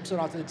department, and ships it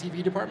off to the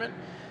TV department.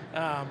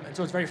 And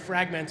so it's very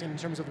fragmented in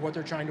terms of what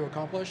they're trying to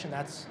accomplish, and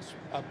that's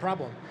a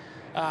problem.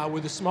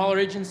 With a smaller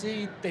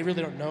agency, they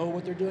really don't know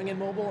what they're doing in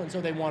mobile, and so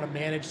they want a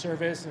managed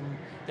service, and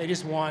they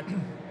just want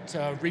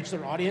to reach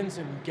their audience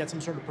and get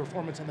some sort of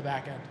performance on the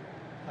back end.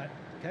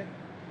 Okay,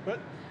 good.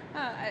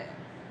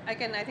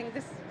 Again, I think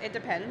it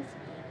depends.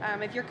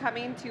 If you're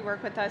coming to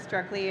work with us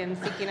directly and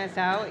seeking us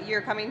out, you're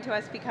coming to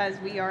us because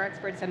we are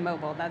experts in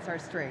mobile. That's our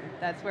strength.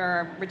 That's where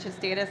our richest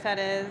data set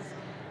is.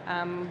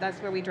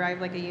 That's where we drive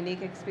like a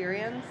unique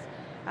experience.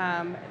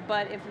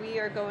 But if we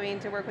are going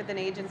to work with an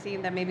agency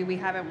that maybe we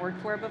haven't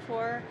worked for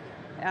before,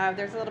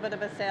 there's a little bit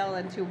of a sale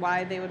into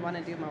why they would want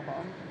to do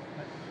mobile.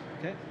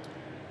 Okay.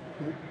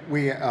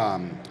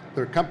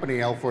 The company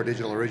L4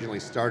 Digital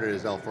originally started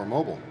as L4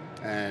 Mobile,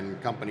 and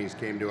companies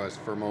came to us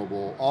for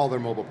mobile, all their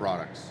mobile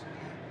products.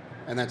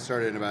 And that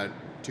started in about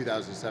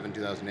 2007,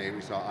 2008.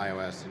 We saw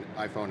iOS and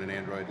iPhone and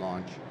Android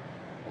launch.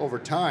 Over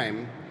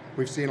time,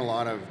 we've seen a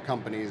lot of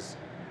companies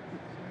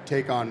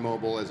take on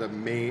mobile as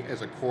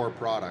a core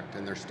product,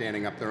 and they're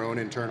standing up their own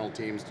internal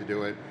teams to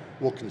do it.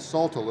 We'll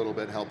consult a little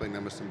bit, helping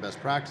them with some best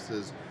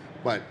practices,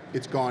 but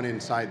it's gone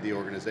inside the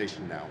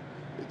organization now.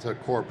 It's a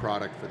core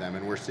product for them,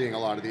 and we're seeing a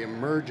lot of the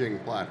emerging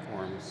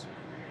platforms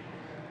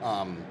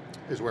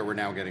is where we're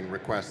now getting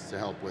requests to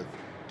help with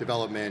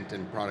development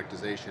and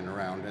productization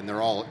around, and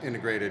they're all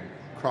integrated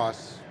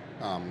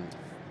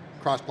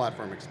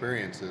cross-platform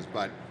experiences,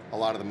 but a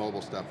lot of the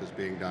mobile stuff is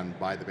being done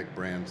by the big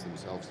brands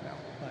themselves now.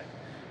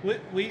 Right.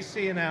 We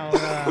see in our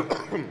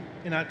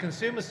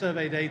consumer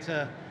survey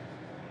data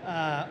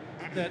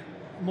that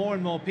more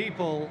and more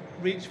people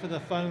reach for the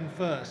phone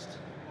first.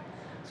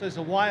 So it's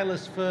a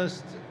wireless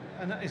first,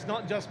 and it's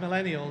not just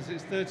millennials,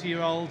 it's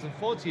 30-year-olds and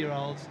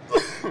 40-year-olds.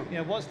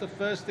 What's the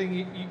first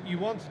thing you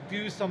want to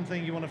do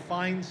something, you want to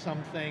find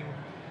something.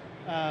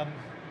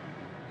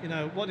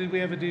 What did we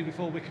ever do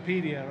before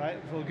Wikipedia,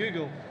 right? Before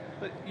Google.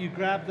 But you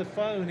grab the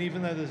phone,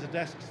 even though there's a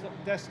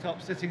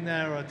desktop sitting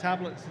there or a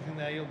tablet sitting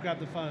there, you'll grab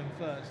the phone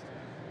first.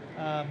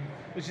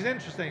 Which is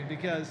interesting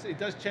because it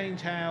does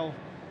change how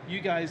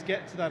you guys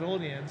get to that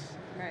audience,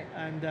 right?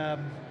 And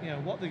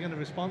what they're going to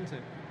respond to.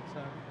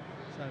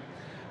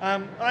 All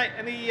right,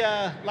 any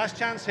last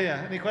chance here?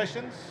 Any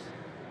questions?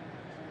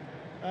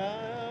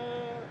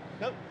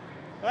 Nope.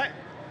 All right.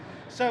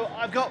 So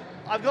I've got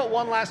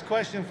one last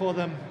question for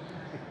them,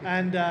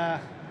 and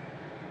I'm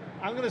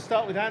going to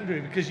start with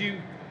Andrew because you're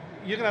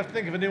going to have to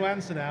think of a new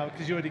answer now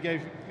because you already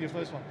gave your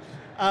first one.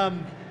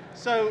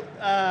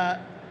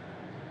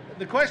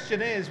 The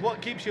question is,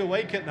 what keeps you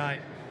awake at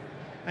night?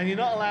 And you're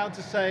not allowed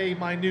to say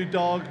my new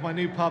dog, my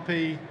new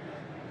puppy,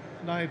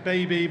 my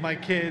baby, my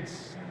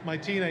kids, my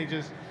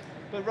teenagers.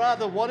 But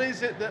rather, what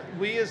is it that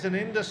we as an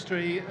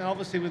industry, and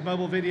obviously with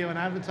mobile video and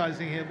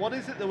advertising here, what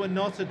is it that we're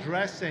not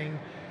addressing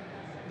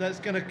that's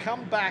going to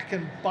come back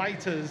and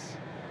bite us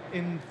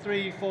in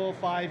 3, 4,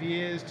 5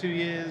 years, 2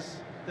 years,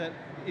 that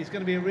is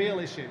going to be a real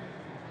issue?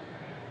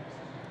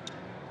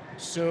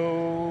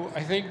 So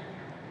I think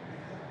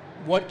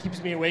what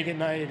keeps me awake at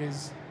night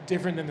is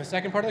different than the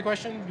second part of the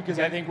question, because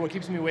I think what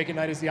keeps me awake at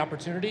night is the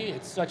opportunity.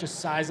 It's such a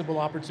sizable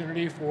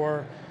opportunity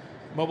for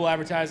mobile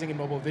advertising and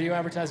mobile video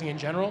advertising in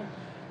general.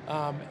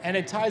 And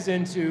it ties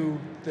into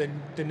the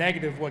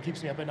negative, what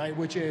keeps me up at night,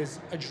 which is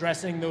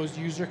addressing those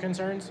user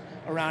concerns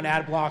around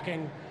ad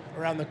blocking,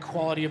 around the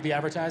quality of the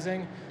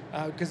advertising,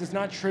 because it's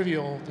not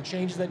trivial. The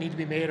changes that need to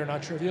be made are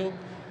not trivial,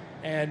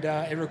 and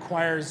it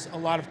requires a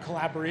lot of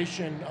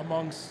collaboration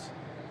amongst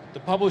the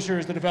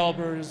publishers, the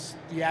developers,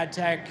 the ad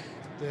tech,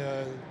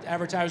 the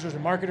advertisers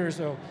and marketers.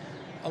 So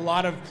a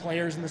lot of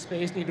players in the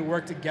space need to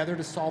work together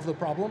to solve the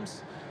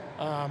problems,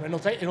 and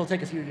it'll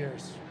take a few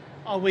years.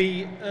 Are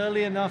we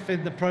early enough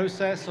in the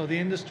process or the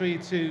industry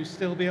to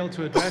still be able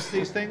to address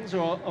these things,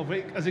 or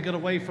has it got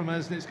away from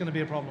us and it's going to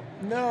be a problem?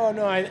 No,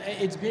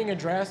 it's being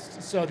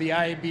addressed. So the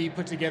IAB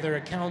put together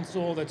a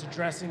council that's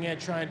addressing it,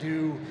 trying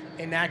to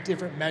enact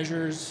different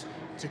measures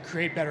to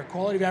create better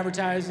quality of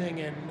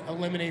advertising and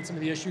eliminate some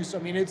of the issues. So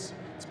I mean, it's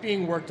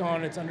being worked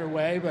on, it's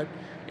underway, but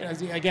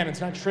again,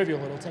 it's not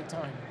trivial. It'll take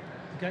time.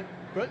 Okay,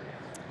 Brooke?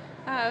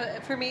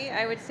 For me,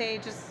 I would say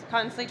just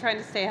constantly trying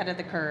to stay ahead of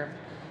the curve.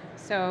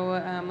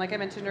 So, like I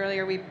mentioned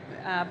earlier, we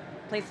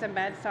placed some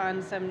bets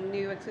on some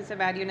new exclusive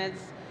ad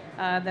units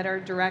that are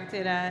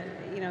directed at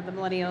the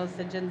millennials,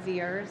 the Gen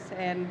Zers,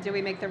 and do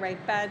we make the right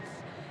bets?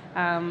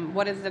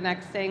 What is the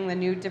next thing, the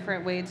new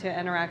different way to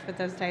interact with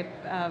those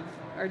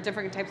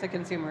different types of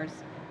consumers?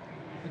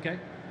 Okay,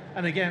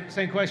 and again,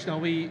 same question: Are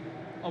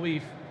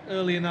we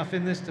early enough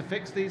in this to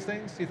fix these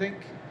things? Do you think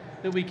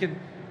that we can?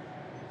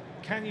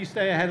 Can you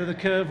stay ahead of the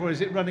curve, or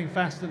is it running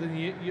faster than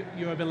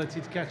your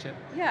ability to catch it?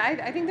 Yeah,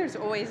 I think there's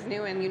always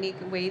new and unique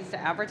ways to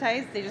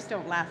advertise. They just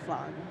don't last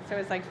long. So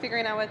it's like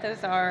figuring out what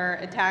those are,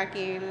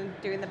 attacking,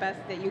 doing the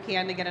best that you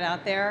can to get it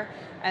out there,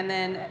 and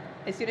then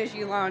as soon as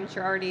you launch,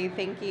 you're already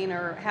thinking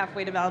or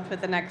halfway developed with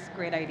the next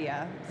great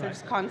idea. So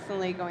just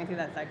constantly going through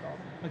that cycle.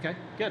 Okay,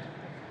 good.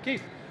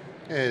 Keith?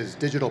 As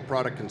digital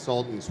product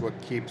consultants, what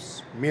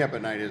keeps me up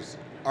at night is,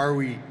 are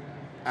we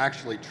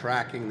actually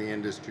tracking the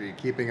industry,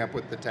 keeping up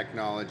with the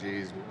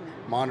technologies,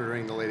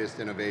 monitoring the latest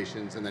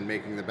innovations, and then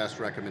making the best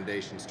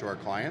recommendations to our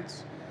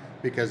clients?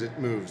 Because it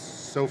moves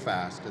so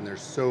fast and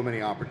there's so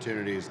many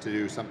opportunities to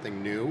do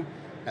something new,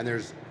 and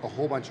there's a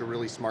whole bunch of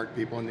really smart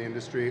people in the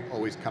industry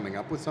always coming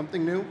up with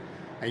something new,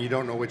 and you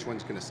don't know which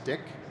one's going to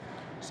stick.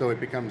 So it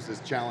becomes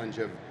this challenge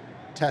of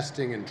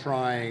testing and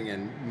trying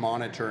and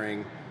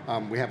monitoring.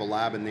 We have a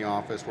lab in the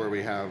office where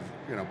we have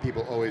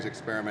people always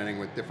experimenting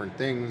with different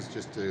things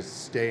just to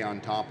stay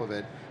on top of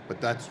it. But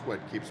that's what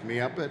keeps me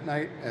up at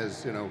night.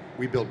 As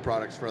we build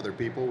products for other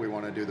people. We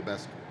want to build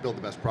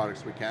the best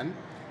products we can,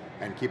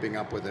 and keeping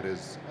up with it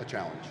is a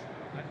challenge.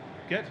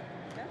 Good.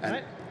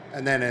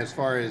 And then as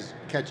far as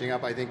catching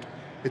up, I think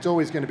it's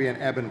always going to be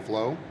an ebb and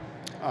flow.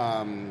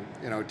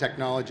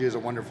 Technology is a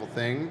wonderful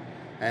thing,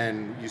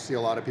 and you see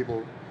a lot of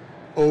people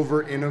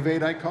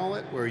over-innovate, I call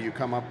it, where you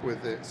come up with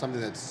something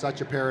that's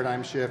such a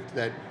paradigm shift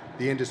that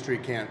the industry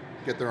can't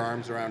get their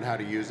arms around how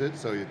to use it,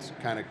 so it's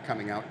kind of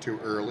coming out too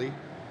early.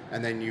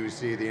 And then you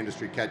see the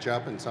industry catch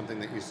up, and something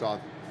that you saw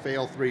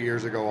fail 3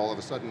 years ago all of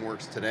a sudden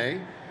works today.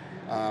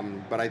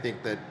 But I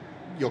think that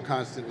you'll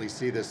constantly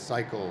see this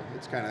cycle.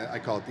 It's kind of, I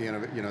call it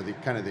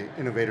the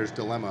innovator's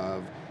dilemma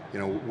of,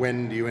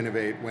 when do you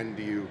innovate, when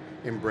do you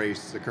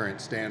embrace the current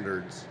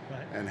standards,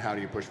 and how do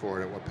you push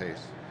forward at what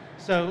pace?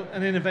 So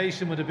an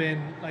innovation would have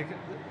been, like,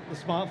 the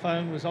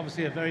smartphone was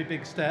obviously a very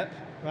big step,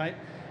 right?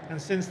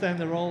 And since then,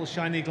 they're all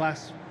shiny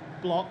glass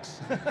blocks.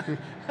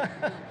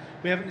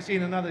 We haven't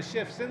seen another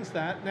shift since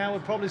that. Now we're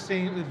probably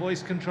seeing it with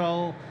voice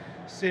control,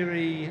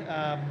 Siri,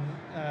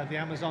 the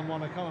Amazon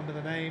one, I can't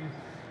remember the name.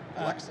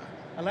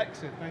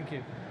 Alexa, thank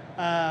you.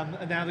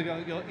 And now they've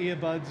got your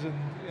earbuds and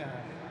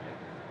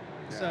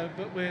So,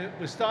 but we're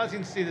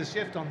starting to see the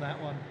shift on that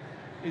one.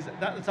 Is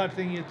that the type of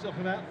thing you're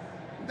talking about?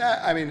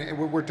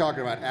 We're talking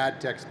about ad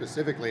tech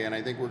specifically, and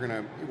I think we're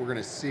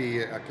gonna see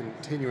a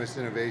continuous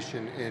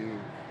innovation in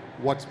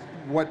what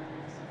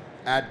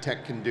ad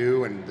tech can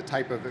do, and the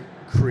type of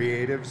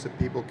creatives that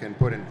people can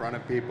put in front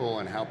of people,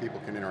 and how people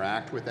can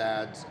interact with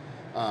ads.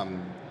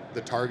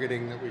 The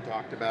targeting that we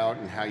talked about,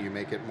 and how you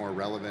make it more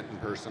relevant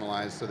and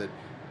personalized, so that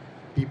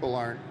people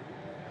aren't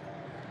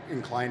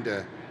inclined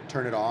to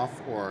turn it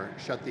off or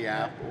shut the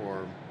app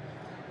or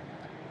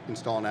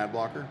install an ad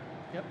blocker.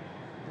 Yep.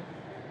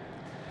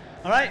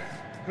 All right,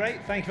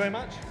 great, thank you very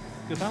much.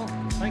 Good panel,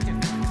 thank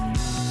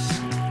you.